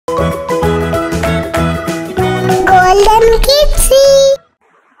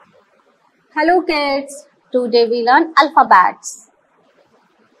Hello kids, today we learn alphabets.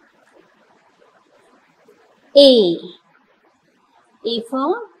 A. A for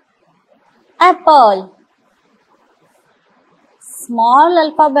apple. Small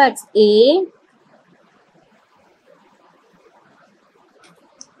alphabets A.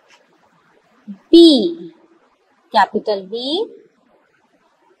 B. Capital B.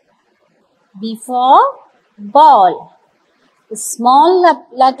 B for ball. Small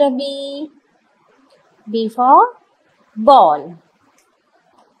letter B. B for ball.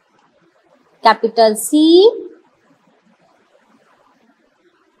 Capital C.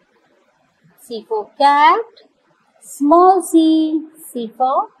 C for cat. Small c. C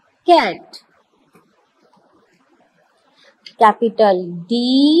for cat. Capital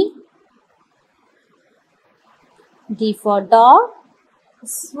D. D for dog.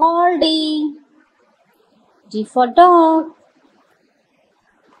 Small d. D for dog.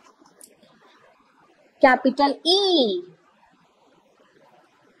 Capital E.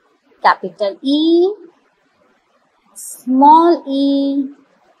 Capital E. Small e.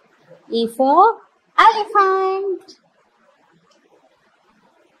 E for elephant.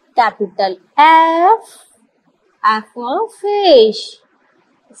 Capital F. F for fish.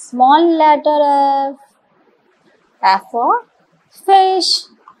 Small letter F. F for fish.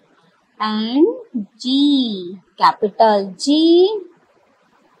 And G. Capital G.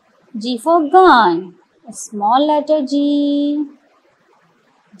 G for gun. Small letter G.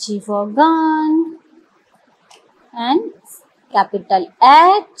 G for gun. And capital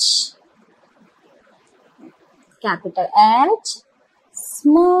H. Capital H.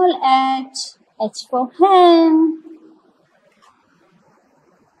 Small h. H for hen.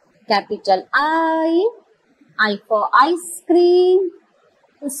 Capital I. I for ice cream.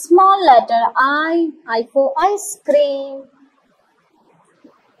 Small letter I. I for ice cream.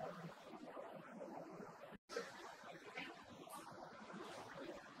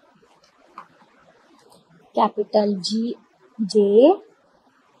 Capital G. J.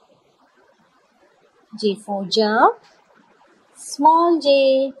 J for jug. Small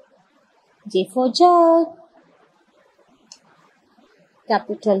j. J for jug.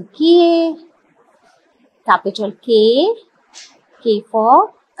 Capital K. Capital K. K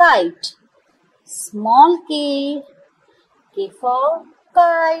for kite. Small k. K for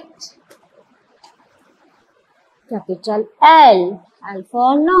kite. Capital L. L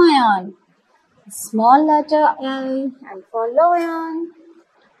for lion. Small letter L. L for lion.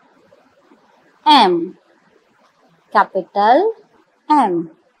 M. Capital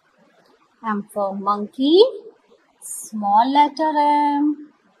M. M for monkey. Small letter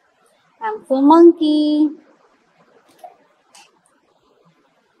M. M for monkey.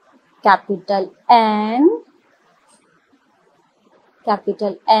 Capital N.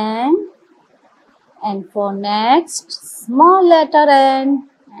 Capital N. N for next. Small letter N.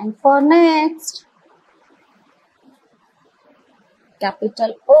 N for next.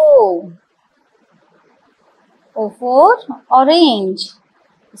 Capital O. O for orange.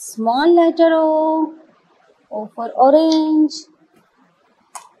 Small letter O. O for orange.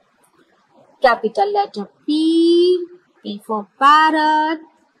 Capital letter P. P for parrot.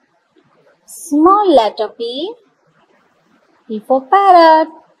 Small letter P. P for parrot.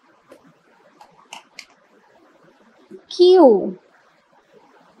 Q.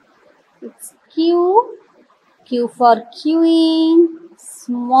 It's Q. Q for queen.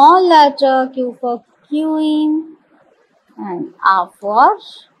 Small letter Q for queen. And R for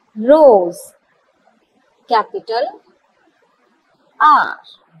rose. Capital R.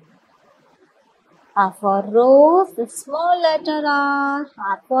 R for rose. The small letter R.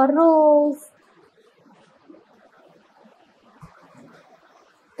 R for rose.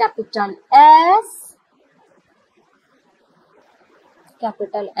 Capital S.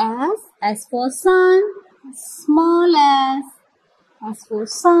 Capital S. S for sun. Small s. S for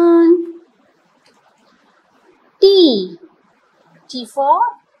sun. T. T for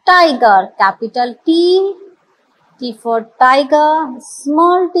tiger. Capital T. T for tiger.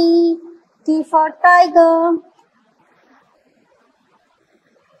 Small t. T for tiger.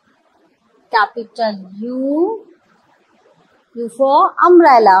 Capital U. U for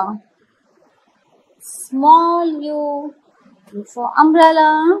umbrella. Small u. U for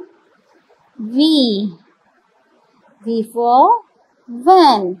umbrella. V. V for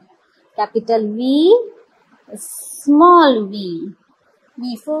van. Capital V. Small v.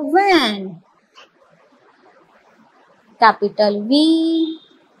 V for van. Capital V.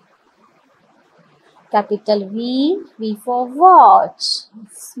 Capital V. V for watch.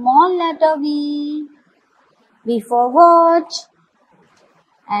 Small letter V. V for watch.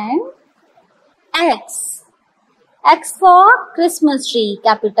 And X. X for Christmas tree.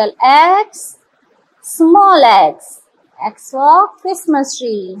 Capital X. Small x. X for Christmas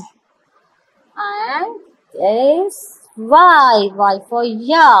tree. And is Y. Y for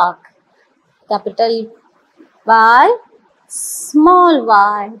yak. Capital Y. Small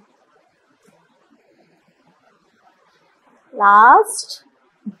y. Last,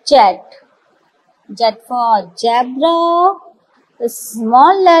 Z. Z for zebra. The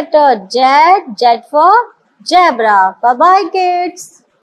small letter Z. Z for zebra. Bye bye kids.